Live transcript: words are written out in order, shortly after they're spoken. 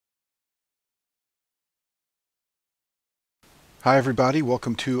Hi everybody,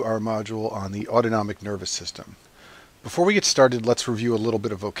 welcome to our module on the autonomic nervous system. Before we get started, let's review a little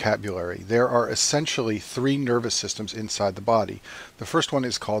bit of vocabulary. There are essentially three nervous systems inside the body. The first one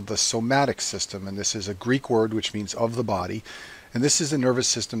is called the somatic system, and this is a Greek word which means of the body. And this is the nervous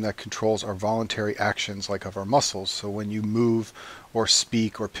system that controls our voluntary actions like of our muscles. So when you move or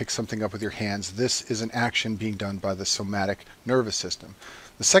speak or pick something up with your hands, this is an action being done by the somatic nervous system.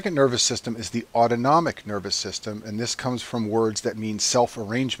 The second nervous system is the autonomic nervous system, and this comes from words that mean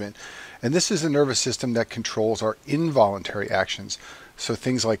self-arrangement. And this is the nervous system that controls our involuntary actions. So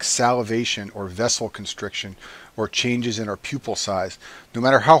things like salivation or vessel constriction or changes in our pupil size. No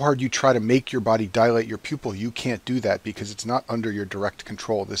matter how hard you try to make your body dilate your pupil, you can't do that because it's not under your direct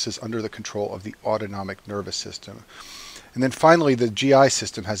control. This is under the control of the autonomic nervous system. And then finally, the GI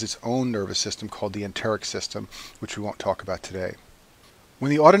system has its own nervous system called the enteric system, which we won't talk about today. When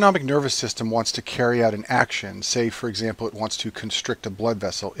the autonomic nervous system wants to carry out an action, say for example it wants to constrict a blood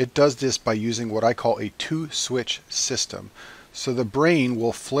vessel, it does this by using what I call a two-switch system. So the brain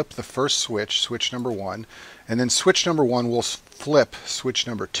will flip the first switch, switch number 1, and then switch number 1 will flip switch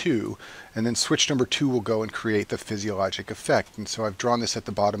number 2, and then switch number 2 will go and create the physiologic effect. And so I've drawn this at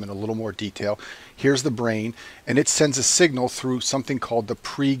the bottom in a little more detail. Here's the brain, and it sends a signal through something called the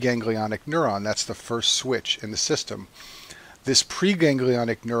preganglionic neuron. That's the first switch in the system. This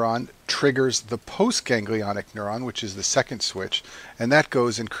preganglionic neuron triggers the postganglionic neuron, which is the second switch, and that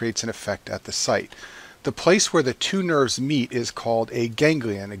goes and creates an effect at the site. The place where the two nerves meet is called a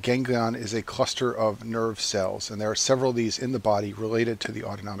ganglion. A ganglion is a cluster of nerve cells, and there are several of these in the body related to the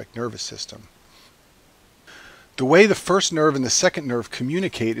autonomic nervous system. The way the first nerve and the second nerve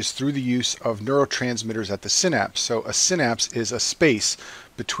communicate is through the use of neurotransmitters at the synapse. So a synapse is a space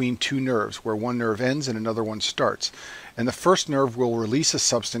between two nerves where one nerve ends and another one starts. And the first nerve will release a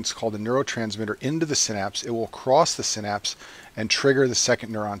substance called a neurotransmitter into the synapse. It will cross the synapse and trigger the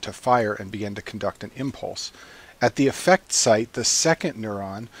second neuron to fire and begin to conduct an impulse. At the effect site, the second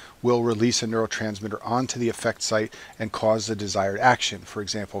neuron will release a neurotransmitter onto the effect site and cause the desired action, for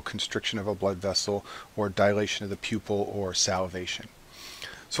example, constriction of a blood vessel or dilation of the pupil or salivation.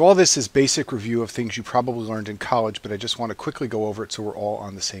 So all this is basic review of things you probably learned in college, but I just want to quickly go over it so we're all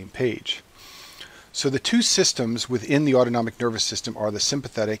on the same page. So the two systems within the autonomic nervous system are the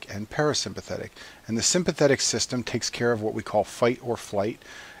sympathetic and parasympathetic. And the sympathetic system takes care of what we call fight or flight,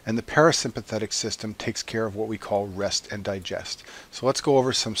 and the parasympathetic system takes care of what we call rest and digest. So let's go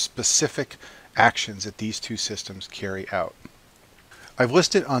over some specific actions that these two systems carry out. I've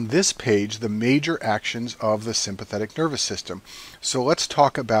listed on this page the major actions of the sympathetic nervous system. So let's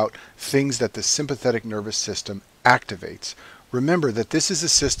talk about things that the sympathetic nervous system activates. Remember that this is a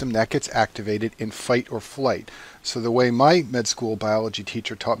system that gets activated in fight or flight. So the way my med school biology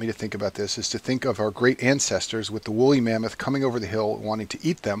teacher taught me to think about this is to think of our great ancestors with the woolly mammoth coming over the hill wanting to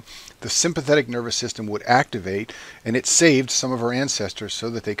eat them. The sympathetic nervous system would activate, and it saved some of our ancestors so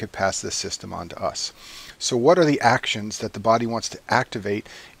that they could pass this system on to us. So what are the actions that the body wants to activate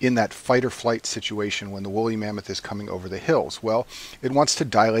in that fight or flight situation when the woolly mammoth is coming over the hills? Well, it wants to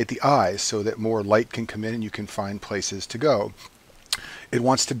dilate the eyes so that more light can come in and you can find places to go. It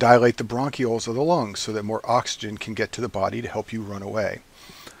wants to dilate the bronchioles of the lungs so that more oxygen can get to the body to help you run away.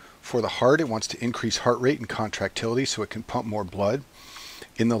 For the heart, it wants to increase heart rate and contractility so it can pump more blood.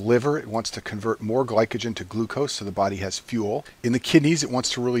 In the liver, it wants to convert more glycogen to glucose so the body has fuel. In the kidneys, it wants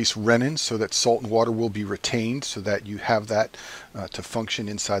to release renin so that salt and water will be retained so that you have that to function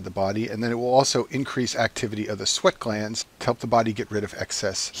inside the body. And then it will also increase activity of the sweat glands to help the body get rid of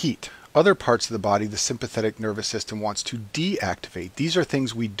excess heat. Other parts of the body, the sympathetic nervous system wants to deactivate. These are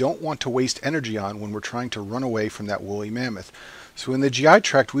things we don't want to waste energy on when we're trying to run away from that woolly mammoth. So in the GI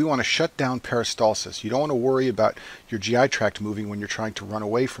tract, we want to shut down peristalsis. You don't want to worry about your GI tract moving when you're trying to run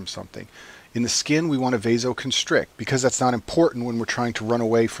away from something. In the skin, we want to vasoconstrict because that's not important when we're trying to run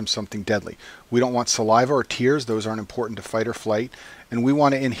away from something deadly. We don't want saliva or tears. Those aren't important to fight or flight. And we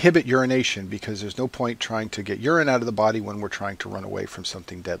want to inhibit urination because there's no point trying to get urine out of the body when we're trying to run away from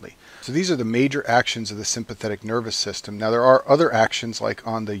something deadly. So these are the major actions of the sympathetic nervous system. Now there are other actions like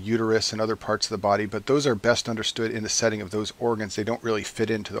on the uterus and other parts of the body, but those are best understood in the setting of those organs. They don't really fit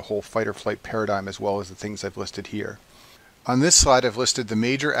into the whole fight or flight paradigm as well as the things I've listed here. On this slide, I've listed the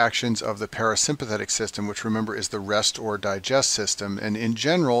major actions of the parasympathetic system, which remember is the rest or digest system. And in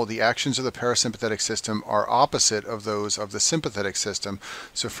general, the actions of the parasympathetic system are opposite of those of the sympathetic system.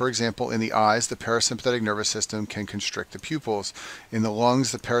 So for example, in the eyes, the parasympathetic nervous system can constrict the pupils. In the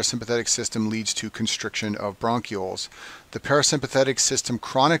lungs, the parasympathetic system leads to constriction of bronchioles. The parasympathetic system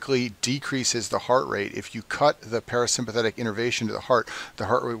chronically decreases the heart rate. If you cut the parasympathetic innervation to the heart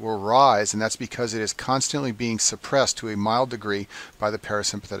rate will rise, and that's because it is constantly being suppressed to a mild degree by the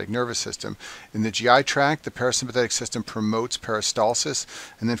parasympathetic nervous system. In the GI tract, the parasympathetic system promotes peristalsis,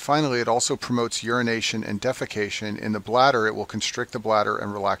 and then finally it also promotes urination and defecation. In the bladder, it will constrict the bladder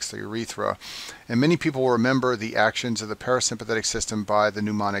and relax the urethra. And many people will remember the actions of the parasympathetic system by the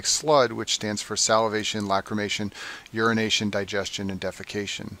mnemonic SLUD, which stands for salivation, lacrimation, urination, digestion, and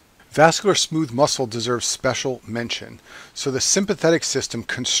defecation. Vascular smooth muscle deserves special mention. So the sympathetic system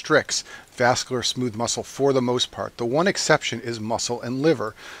constricts vascular smooth muscle for the most part. The one exception is muscle and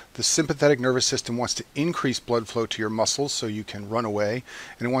liver. The sympathetic nervous system wants to increase blood flow to your muscles so you can run away,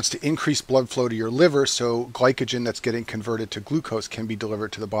 and it wants to increase blood flow to your liver so glycogen that's getting converted to glucose can be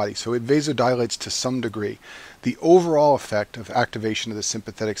delivered to the body. So it vasodilates to some degree. The overall effect of activation of the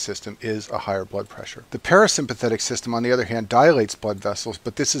sympathetic system is a higher blood pressure. The parasympathetic system, on the other hand, dilates blood vessels,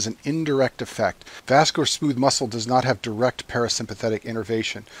 but this is an indirect effect. Vascular smooth muscle does not have direct parasympathetic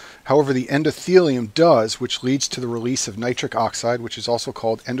innervation. However, the endothelium does, which leads to the release of nitric oxide, which is also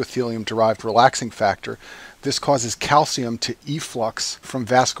called endothelium-derived relaxing factor. This causes calcium to efflux from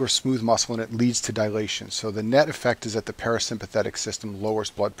vascular smooth muscle, and it leads to dilation. So the net effect is that the parasympathetic system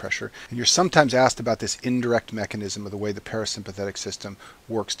lowers blood pressure. And you're sometimes asked about this indirect mechanism of the way the parasympathetic system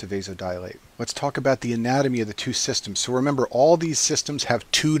works to vasodilate. Let's talk about the anatomy of the two systems. So remember, all these systems have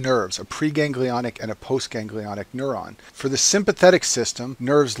two nerves, a preganglionic and a postganglionic neuron. For the sympathetic system,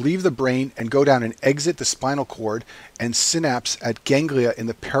 nerves leave the brain and go down and exit the spinal cord and synapse at ganglia in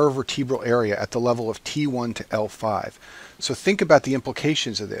the paravertebral area at the level of T1 to L5. So think about the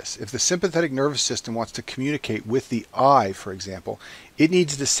implications of this. If the sympathetic nervous system wants to communicate with the eye, for example, it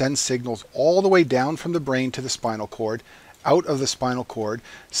needs to send signals all the way down from the brain to the spinal cord, out of the spinal cord,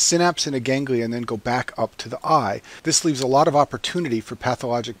 synapse in a ganglia, and then go back up to the eye. This leaves a lot of opportunity for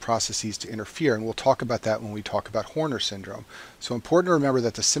pathologic processes to interfere, and we'll talk about that when we talk about Horner syndrome. So important to remember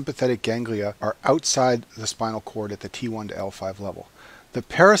that the sympathetic ganglia are outside the spinal cord at the T1 to L5 level. The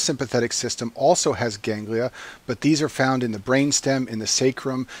parasympathetic system also has ganglia, but these are found in the brainstem, in the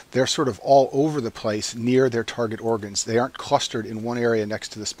sacrum. They're sort of all over the place near their target organs. They aren't clustered in one area next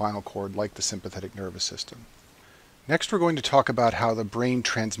to the spinal cord like the sympathetic nervous system. Next, we're going to talk about how the brain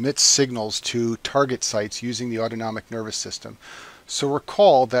transmits signals to target sites using the autonomic nervous system. So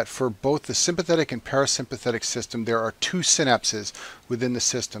recall that for both the sympathetic and parasympathetic system, there are two synapses within the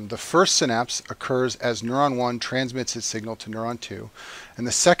system. The first synapse occurs as neuron 1 transmits its signal to neuron 2, and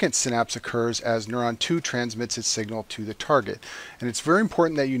the second synapse occurs as neuron 2 transmits its signal to the target. And it's very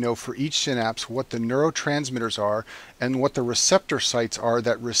important that you know for each synapse what the neurotransmitters are and what the receptor sites are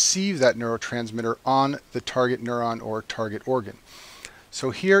that receive that neurotransmitter on the target neuron or target organ.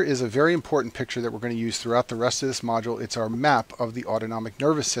 So here is a very important picture that we're going to use throughout the rest of this module. It's our map of the autonomic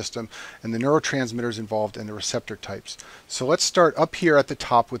nervous system and the neurotransmitters involved and the receptor types. So let's start up here at the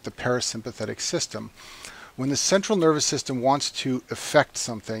top with the parasympathetic system. When the central nervous system wants to affect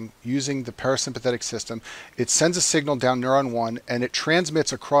something using the parasympathetic system, it sends a signal down neuron 1 and it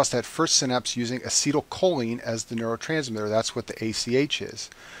transmits across that first synapse using acetylcholine as the neurotransmitter. That's what the ACH is.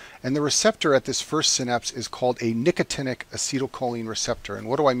 And the receptor at this first synapse is called a nicotinic acetylcholine receptor. And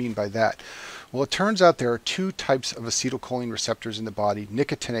what do I mean by that? Well, it turns out there are two types of acetylcholine receptors in the body,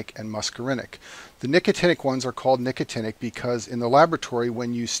 nicotinic and muscarinic. The nicotinic ones are called nicotinic because in the laboratory,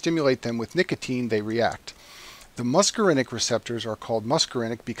 when you stimulate them with nicotine, they react. The muscarinic receptors are called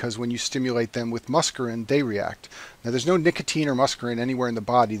muscarinic because when you stimulate them with muscarine, they react. Now, there's no nicotine or muscarine anywhere in the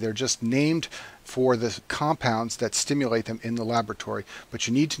body. They're just named for the compounds that stimulate them in the laboratory. But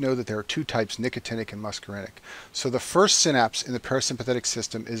you need to know that there are two types, nicotinic and muscarinic. So the first synapse in the parasympathetic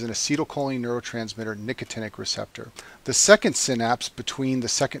system is an acetylcholine neurotransmitter nicotinic receptor. The second synapse between the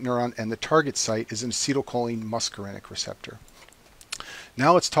second neuron and the target site is an acetylcholine muscarinic receptor.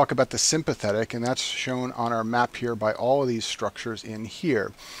 Now let's talk about the sympathetic, and that's shown on our map here by all of these structures in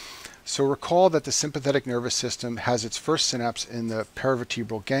here. So recall that the sympathetic nervous system has its first synapse in the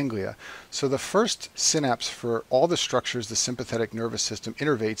paravertebral ganglia. So the first synapse for all the structures the sympathetic nervous system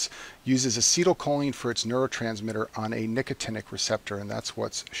innervates uses acetylcholine for its neurotransmitter on a nicotinic receptor, and that's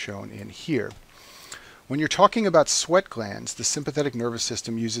what's shown in here. When you're talking about sweat glands, the sympathetic nervous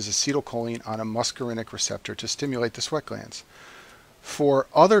system uses acetylcholine on a muscarinic receptor to stimulate the sweat glands. For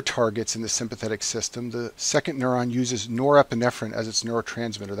other targets in the sympathetic system, the second neuron uses norepinephrine as its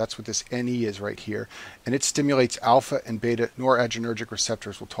neurotransmitter. That's what this NE is right here. And it stimulates alpha and beta noradrenergic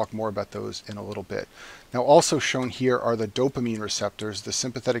receptors. We'll talk more about those in a little bit. Now, also shown here are the dopamine receptors. The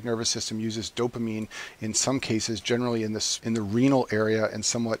sympathetic nervous system uses dopamine in some cases, generally in the renal area and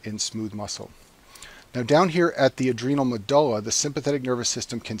somewhat in smooth muscle. Now down here at the adrenal medulla, the sympathetic nervous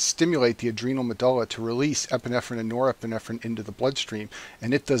system can stimulate the adrenal medulla to release epinephrine and norepinephrine into the bloodstream,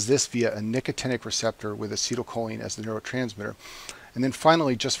 and it does this via a nicotinic receptor with acetylcholine as the neurotransmitter. And then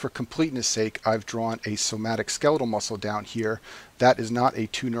finally, just for completeness sake, I've drawn a somatic skeletal muscle down here. That is not a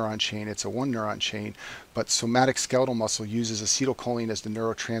 2-neuron chain, it's a 1-neuron chain, but somatic skeletal muscle uses acetylcholine as the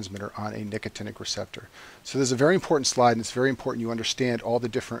neurotransmitter on a nicotinic receptor. So this is a very important slide, and it's very important you understand all the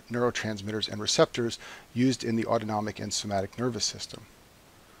different neurotransmitters and receptors used in the autonomic and somatic nervous system.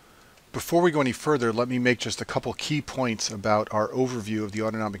 Before we go any further, let me make just a couple key points about our overview of the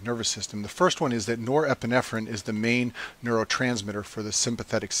autonomic nervous system. The first one is that norepinephrine is the main neurotransmitter for the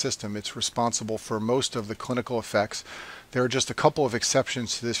sympathetic system. It's responsible for most of the clinical effects. There are just a couple of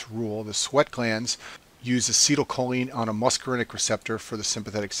exceptions to this rule. The sweat glands use acetylcholine on a muscarinic receptor for the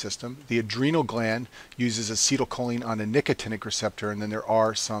sympathetic system. The adrenal gland uses acetylcholine on a nicotinic receptor, and then there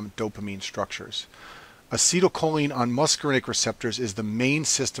are some dopamine structures. Acetylcholine on muscarinic receptors is the main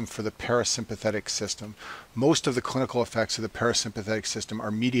system for the parasympathetic system. Most of the clinical effects of the parasympathetic system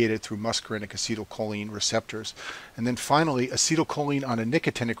are mediated through muscarinic acetylcholine receptors. And then finally, acetylcholine on a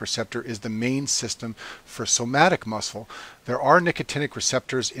nicotinic receptor is the main system for somatic muscle. There are nicotinic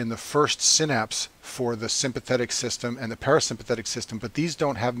receptors in the first synapse for the sympathetic system and the parasympathetic system, but these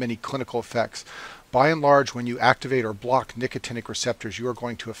don't have many clinical effects. By and large, when you activate or block nicotinic receptors, you are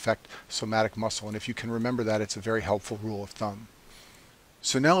going to affect somatic muscle. And if you can remember that, it's a very helpful rule of thumb.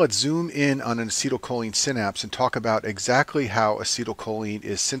 So now let's zoom in on an acetylcholine synapse and talk about exactly how acetylcholine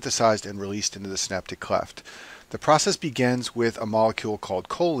is synthesized and released into the synaptic cleft. The process begins with a molecule called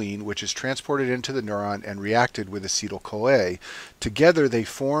choline, which is transported into the neuron and reacted with acetyl-CoA. Together they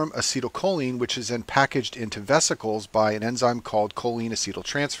form acetylcholine, which is then packaged into vesicles by an enzyme called choline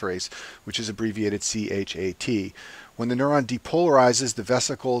acetyltransferase, which is abbreviated CHAT. When the neuron depolarizes, the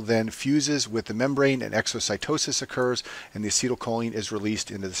vesicle then fuses with the membrane and exocytosis occurs, and the acetylcholine is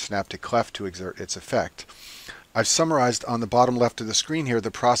released into the synaptic cleft to exert its effect. I've summarized on the bottom left of the screen here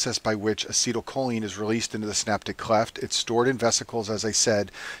the process by which acetylcholine is released into the synaptic cleft. It's stored in vesicles, as I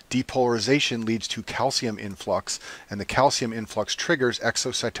said. Depolarization leads to calcium influx, and the calcium influx triggers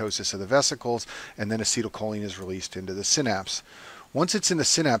exocytosis of the vesicles, and then acetylcholine is released into the synapse. Once it's in the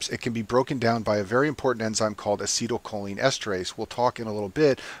synapse, it can be broken down by a very important enzyme called acetylcholine esterase. We'll talk in a little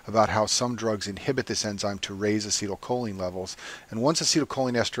bit about how some drugs inhibit this enzyme to raise acetylcholine levels. And once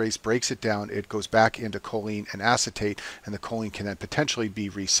acetylcholine esterase breaks it down, it goes back into choline and acetate, and the choline can then potentially be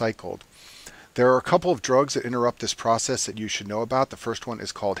recycled. There are a couple of drugs that interrupt this process that you should know about. The first one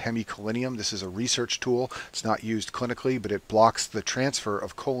is called hemicolinium. This is a research tool. It's not used clinically, but it blocks the transfer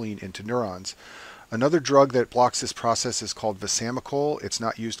of choline into neurons. Another drug that blocks this process is called visamicol. It's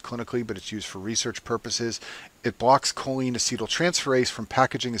not used clinically, but it's used for research purposes. It blocks choline acetyltransferase from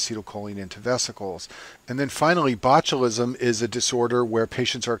packaging acetylcholine into vesicles. And then finally, botulism is a disorder where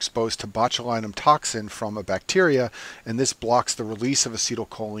patients are exposed to botulinum toxin from a bacteria, and this blocks the release of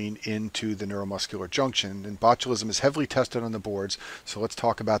acetylcholine into the neuromuscular junction. And botulism is heavily tested on the boards, so let's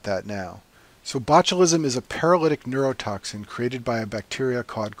talk about that now. So botulism is a paralytic neurotoxin created by a bacteria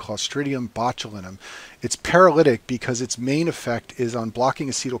called Clostridium botulinum. It's paralytic because its main effect is on blocking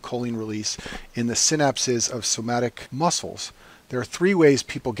acetylcholine release in the synapses of somatic muscles. There are 3 ways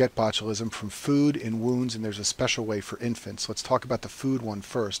people get botulism: from food, in wounds, and there's a special way for infants. Let's talk about the food one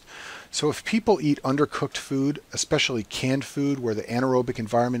first. So if people eat undercooked food, especially canned food where the anaerobic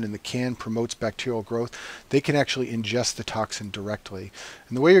environment in the can promotes bacterial growth, they can actually ingest the toxin directly.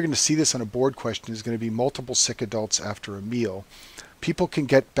 And the way you're going to see this on a board question is going to be multiple sick adults after a meal. People can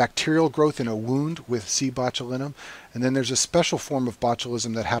get bacterial growth in a wound with C. botulinum, and then there's a special form of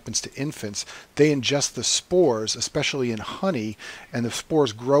botulism that happens to infants. They ingest the spores, especially in honey, and the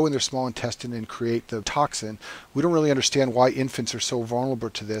spores grow in their small intestine and create the toxin. We don't really understand why infants are so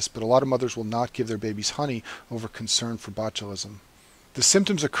vulnerable to this, but a lot of mothers will not give their babies honey over concern for botulism. The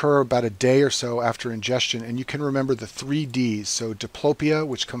symptoms occur about a day or so after ingestion, and you can remember the 3 Ds. So diplopia,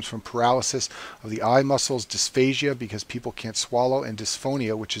 which comes from paralysis of the eye muscles, dysphagia, because people can't swallow, and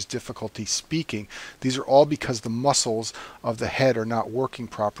dysphonia, which is difficulty speaking. These are all because the muscles of the head are not working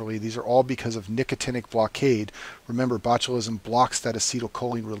properly. These are all because of nicotinic blockade. Remember, botulism blocks that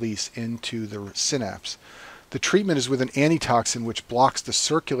acetylcholine release into the synapse. The treatment is with an antitoxin which blocks the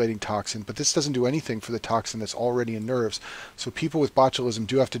circulating toxin, but this doesn't do anything for the toxin that's already in nerves. So people with botulism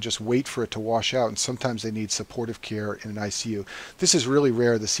do have to just wait for it to wash out, and sometimes they need supportive care in an ICU. This is really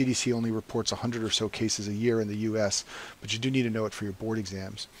rare. The CDC only reports 100 or so cases a year in the US, but you do need to know it for your board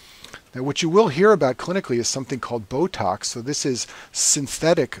exams. Now, what you will hear about clinically is something called Botox. So this is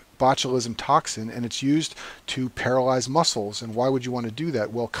synthetic botulism toxin, and it's used to paralyze muscles. And why would you want to do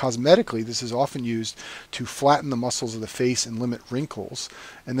that? Well, cosmetically, this is often used to flatten the muscles of the face and limit wrinkles.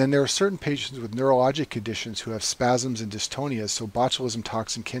 And then there are certain patients with neurologic conditions who have spasms and dystonias, so botulism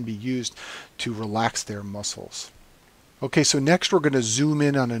toxin can be used to relax their muscles. Okay, so next we're going to zoom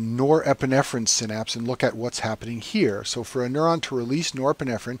in on a norepinephrine synapse and look at what's happening here. So for a neuron to release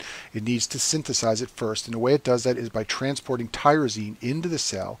norepinephrine, it needs to synthesize it first. And the way it does that is by transporting tyrosine into the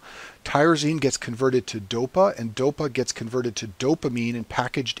cell. Tyrosine gets converted to dopa, and dopa gets converted to dopamine and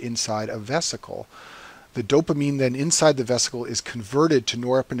packaged inside a vesicle. The dopamine then inside the vesicle is converted to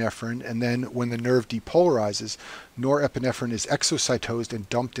norepinephrine, and then when the nerve depolarizes, norepinephrine is exocytosed and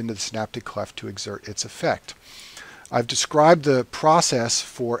dumped into the synaptic cleft to exert its effect. I've described the process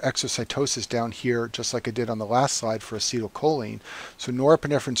for exocytosis down here just like I did on the last slide for acetylcholine. So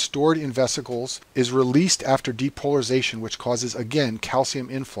norepinephrine stored in vesicles is released after depolarization, which causes, again, calcium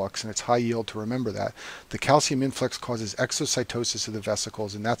influx, and it's high yield to remember that. The calcium influx causes exocytosis of the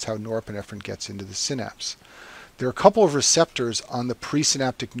vesicles, and that's how norepinephrine gets into the synapse. There are a couple of receptors on the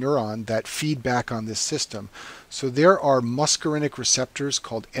presynaptic neuron that feed back on this system. So there are muscarinic receptors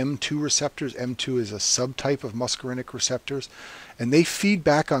called M2 receptors. M2 is a subtype of muscarinic receptors, and they feed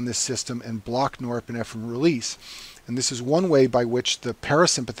back on this system and block norepinephrine release. And this is one way by which the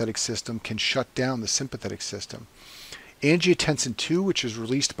parasympathetic system can shut down the sympathetic system. Angiotensin II, which is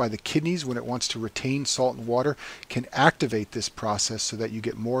released by the kidneys when it wants to retain salt and water, can activate this process so that you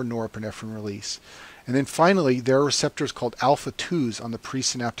get more norepinephrine release. And then finally, there are receptors called alpha-2s on the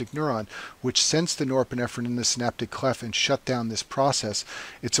presynaptic neuron, which sense the norepinephrine in the synaptic cleft and shut down this process.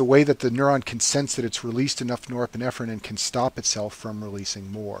 It's a way that the neuron can sense that it's released enough norepinephrine and can stop itself from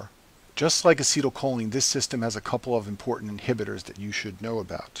releasing more. Just like acetylcholine, this system has a couple of important inhibitors that you should know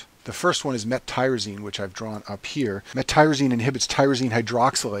about. The first one is mettyrosine, which I've drawn up here. Mettyrosine inhibits tyrosine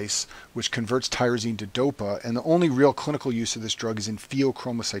hydroxylase, which converts tyrosine to dopa, and the only real clinical use of this drug is in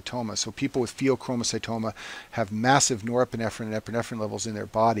pheochromocytoma. So people with pheochromocytoma have massive norepinephrine and epinephrine levels in their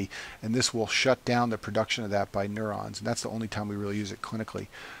body, and this will shut down the production of that by neurons, and that's the only time we really use it clinically.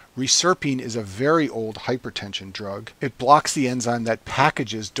 Reserpine is a very old hypertension drug. It blocks the enzyme that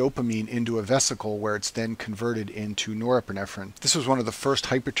packages dopamine into a vesicle where it's then converted into norepinephrine. This was one of the first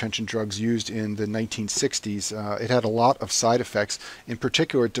hypertension drugs used in the 1960s. It had a lot of side effects. In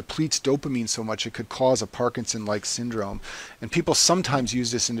particular, it depletes dopamine so much it could cause a Parkinson-like syndrome. And people sometimes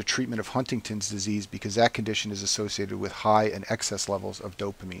use this in the treatment of Huntington's disease because that condition is associated with high and excess levels of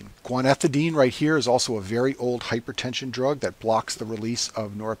dopamine. Guanethidine right here is also a very old hypertension drug that blocks the release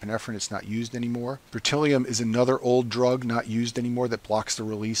of norepinephrine. It's not used anymore. Bertilium is another old drug not used anymore that blocks the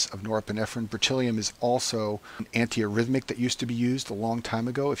release of norepinephrine. Bertilium is also an antiarrhythmic that used to be used a long time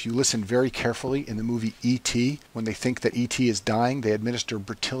ago. If you listen very carefully in the movie E.T., when they think that E.T. is dying, they administer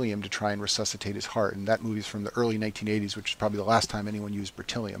bertilium to try and resuscitate his heart. And that movie is from the early 1980s, which is probably the last time anyone used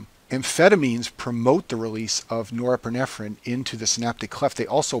bertilium. Amphetamines promote the release of norepinephrine into the synaptic cleft. They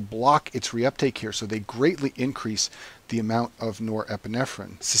also block its reuptake here, so they greatly increase the amount of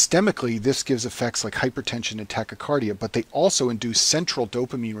norepinephrine. Systemically, this gives effects like hypertension and tachycardia, but they also induce central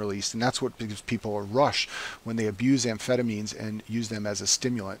dopamine release, and that's what gives people a rush when they abuse amphetamines and use them as a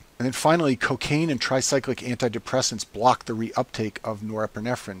stimulant. And then finally, cocaine and tricyclic antidepressants block the reuptake of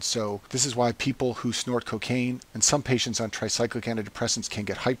norepinephrine. So this is why people who snort cocaine and some patients on tricyclic antidepressants can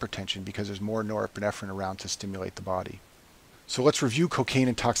get hypertension because there's more norepinephrine around to stimulate the body. So let's review cocaine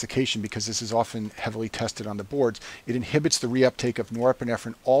intoxication because this is often heavily tested on the boards. It inhibits the reuptake of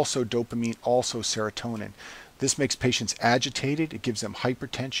norepinephrine, also dopamine, also serotonin. This makes patients agitated. It gives them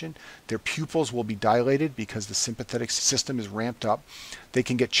hypertension. Their pupils will be dilated because the sympathetic system is ramped up. They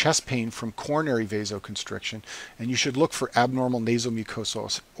can get chest pain from coronary vasoconstriction, and you should look for abnormal nasal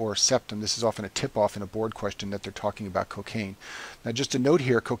mucosa or septum. This is often a tip-off in a board question that they're talking about cocaine. Now, just a note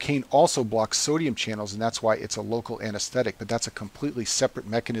here, cocaine also blocks sodium channels, and that's why it's a local anesthetic, but that's a completely separate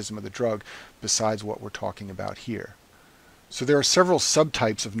mechanism of the drug besides what we're talking about here. So there are several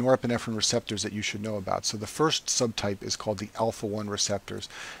subtypes of norepinephrine receptors that you should know about. So the first subtype is called the alpha-1 receptors.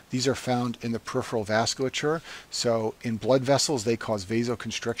 These are found in the peripheral vasculature. So in blood vessels, they cause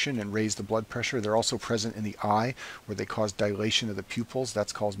vasoconstriction and raise the blood pressure. They're also present in the eye, where they cause dilation of the pupils.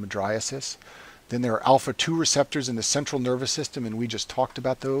 That's called mydriasis. Then there are alpha-2 receptors in the central nervous system, and we just talked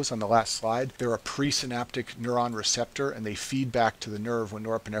about those on the last slide. They're a presynaptic neuron receptor, and they feed back to the nerve when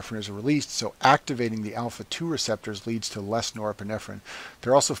norepinephrine is released, so activating the alpha-2 receptors leads to less norepinephrine.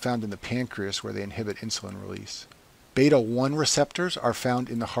 They're also found in the pancreas, where they inhibit insulin release. Beta 1 receptors are found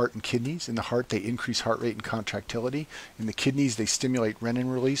in the heart and kidneys. In the heart, they increase heart rate and contractility. In the kidneys, they stimulate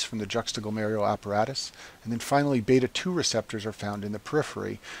renin release from the juxtaglomerular apparatus. And then finally, beta 2 receptors are found in the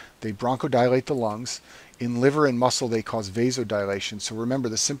periphery. They bronchodilate the lungs. In liver and muscle, they cause vasodilation. So remember,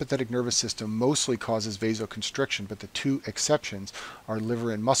 the sympathetic nervous system mostly causes vasoconstriction, but the two exceptions are liver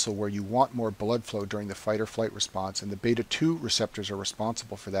and muscle, where you want more blood flow during the fight or flight response, and the beta 2 receptors are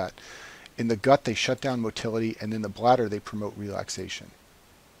responsible for that. In the gut, they shut down motility, and in the bladder, they promote relaxation.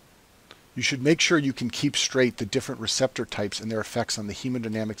 You should make sure you can keep straight the different receptor types and their effects on the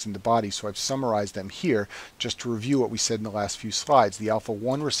hemodynamics in the body, so I've summarized them here just to review what we said in the last few slides. The alpha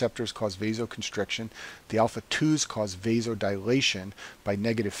 1 receptors cause vasoconstriction, the alpha 2s cause vasodilation by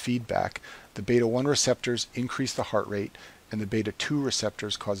negative feedback, the beta 1 receptors increase the heart rate, and the beta 2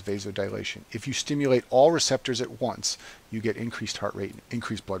 receptors cause vasodilation. If you stimulate all receptors at once, you get increased heart rate and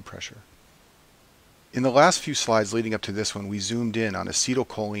increased blood pressure. In the last few slides leading up to this one, we zoomed in on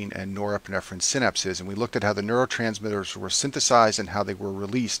acetylcholine and norepinephrine synapses, and we looked at how the neurotransmitters were synthesized and how they were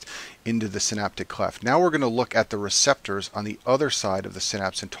released into the synaptic cleft. Now we're going to look at the receptors on the other side of the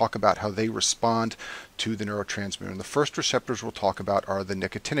synapse and talk about how they respond to the neurotransmitter. And the first receptors we'll talk about are the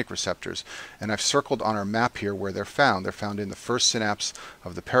nicotinic receptors, and I've circled on our map here where they're found. They're found in the first synapse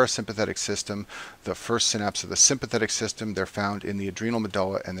of the parasympathetic system, the first synapse of the sympathetic system, they're found in the adrenal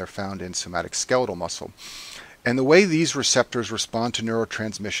medulla, and they're found in somatic skeletal muscle. And the way these receptors respond to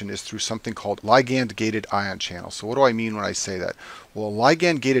neurotransmission is through something called ligand-gated ion channel. So what do I mean when I say that? Well, a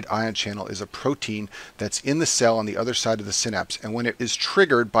ligand-gated ion channel is a protein that's in the cell on the other side of the synapse, and when it is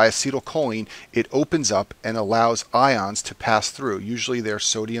triggered by acetylcholine, it opens up and allows ions to pass through. Usually they're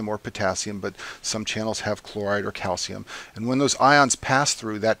sodium or potassium, but some channels have chloride or calcium. And when those ions pass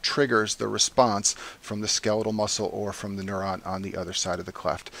through, that triggers the response from the skeletal muscle or from the neuron on the other side of the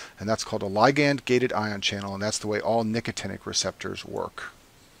cleft. And that's called a ligand-gated ion channel, and that's the way all nicotinic receptors work.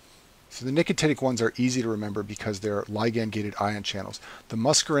 So the nicotinic ones are easy to remember because they're ligand-gated ion channels. The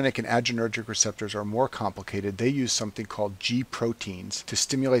muscarinic and adrenergic receptors are more complicated. They use something called G proteins to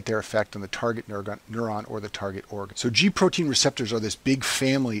stimulate their effect on the target neuron or the target organ. So G protein receptors are this big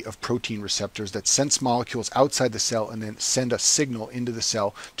family of protein receptors that sense molecules outside the cell and then send a signal into the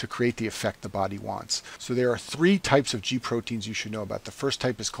cell to create the effect the body wants. So there are three types of G proteins you should know about. The first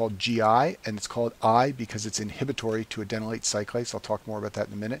type is called GI, and it's called I because it's inhibitory to adenylate cyclase. I'll talk more about that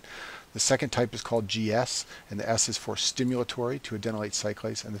in a minute. The second type is called GS, and the S is for stimulatory to adenylate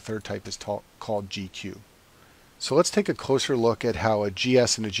cyclase, and the third type is called GQ. So let's take a closer look at how a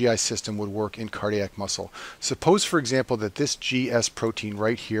GS and a GI system would work in cardiac muscle. Suppose, for example, that this GS protein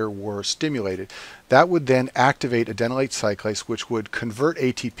right here were stimulated. That would then activate adenylate cyclase, which would convert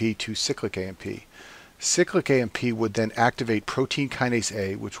ATP to cyclic AMP. Cyclic AMP would then activate protein kinase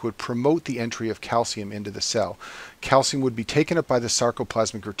A, which would promote the entry of calcium into the cell. Calcium would be taken up by the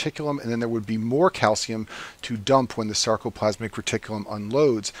sarcoplasmic reticulum, and then there would be more calcium to dump when the sarcoplasmic reticulum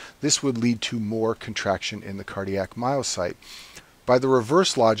unloads. This would lead to more contraction in the cardiac myocyte. By the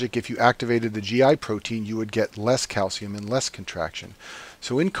reverse logic, if you activated the GI protein, you would get less calcium and less contraction.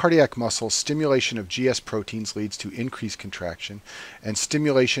 So in cardiac muscle, stimulation of GS proteins leads to increased contraction, and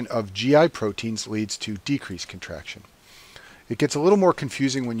stimulation of GI proteins leads to decreased contraction. It gets a little more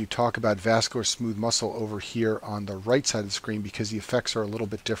confusing when you talk about vascular smooth muscle over here on the right side of the screen because the effects are a little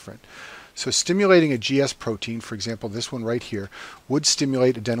bit different. So stimulating a GS protein, for example this one right here, would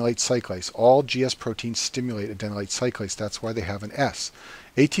stimulate adenylate cyclase. All GS proteins stimulate adenylate cyclase, that's why they have an S.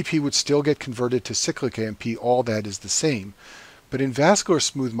 ATP would still get converted to cyclic AMP, all that is the same. But in vascular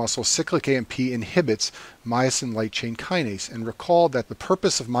smooth muscle, cyclic AMP inhibits myosin light chain kinase. And recall that the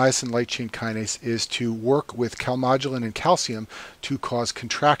purpose of myosin light chain kinase is to work with calmodulin and calcium to cause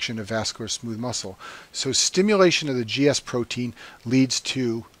contraction of vascular smooth muscle. So stimulation of the GS protein leads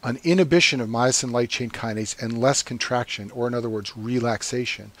to an inhibition of myosin light chain kinase and less contraction, or in other words,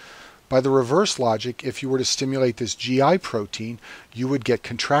 relaxation. By the reverse logic, if you were to stimulate this GI protein, you would get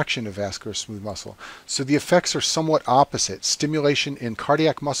contraction of vascular smooth muscle. So the effects are somewhat opposite. Stimulation in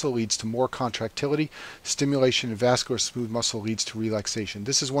cardiac muscle leads to more contractility. Stimulation in vascular smooth muscle leads to relaxation.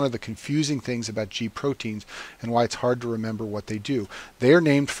 This is one of the confusing things about G proteins and why it's hard to remember what they do. They are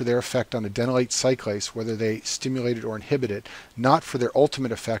named for their effect on adenylate cyclase, whether they stimulate it or inhibit it, not for their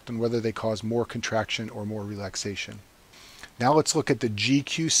ultimate effect on whether they cause more contraction or more relaxation. Now let's look at the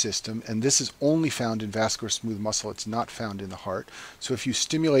GQ system, and this is only found in vascular smooth muscle. It's not found in the heart. So if you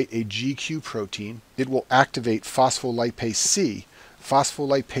stimulate a GQ protein, it will activate phospholipase C,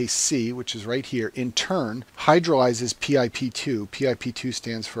 phospholipase C, which is right here, in turn hydrolyzes PIP2. PIP2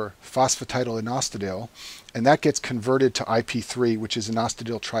 stands for phosphatidylinositidil, and that gets converted to IP3, which is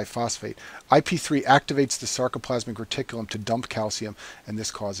inositidil triphosphate. IP3 activates the sarcoplasmic reticulum to dump calcium, and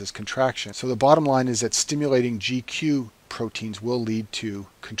this causes contraction. So the bottom line is that stimulating GQ proteins will lead to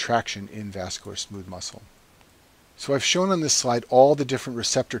contraction in vascular smooth muscle. So I've shown on this slide all the different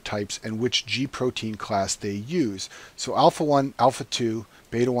receptor types and which G protein class they use. So alpha 1, alpha 2,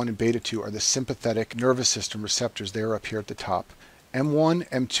 beta 1, and beta 2 are the sympathetic nervous system receptors. They're up here at the top. M1,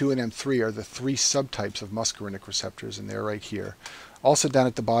 M2, and M3 are the three subtypes of muscarinic receptors, and they're right here. Also down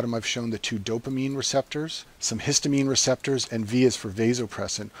at the bottom I've shown the two dopamine receptors, some histamine receptors, and V is for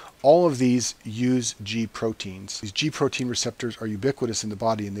vasopressin. All of these use G proteins. These G protein receptors are ubiquitous in the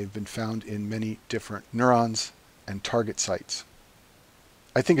body, and they've been found in many different neurons and target sites.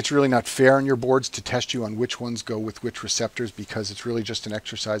 I think it's really not fair on your boards to test you on which ones go with which receptors, because it's really just an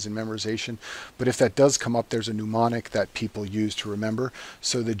exercise in memorization. But if that does come up, there's a mnemonic that people use to remember.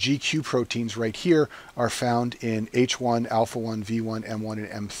 So the GQ proteins right here are found in H1, alpha 1, V1,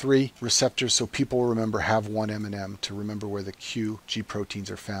 M1, and M3 receptors. So people remember have 1M and M to remember where the Q G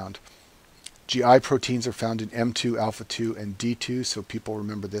proteins are found. GI proteins are found in M2, alpha 2, and D2, so people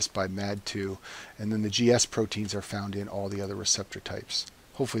remember this by MAD2. And then the GS proteins are found in all the other receptor types.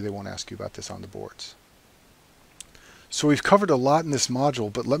 Hopefully they won't ask you about this on the boards. So we've covered a lot in this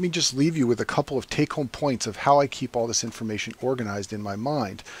module, but let me just leave you with a couple of take-home points of how I keep all this information organized in my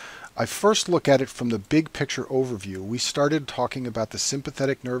mind. I first look at it from the big picture overview. We started talking about the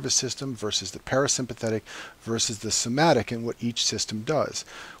sympathetic nervous system versus the parasympathetic versus the somatic and what each system does.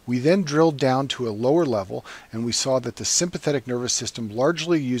 We then drilled down to a lower level, and we saw that the sympathetic nervous system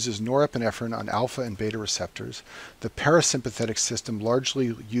largely uses norepinephrine on alpha and beta receptors. The parasympathetic system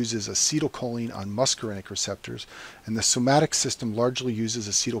largely uses acetylcholine on muscarinic receptors, and the somatic system largely uses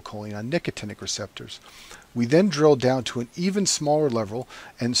acetylcholine on nicotinic receptors. We then drilled down to an even smaller level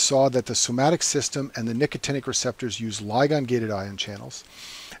and saw that the somatic system and the nicotinic receptors use ligand-gated ion channels,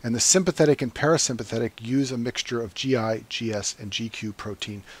 and the sympathetic and parasympathetic use a mixture of GI, GS, and GQ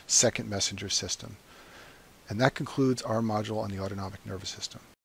protein second messenger system. And that concludes our module on the autonomic nervous system.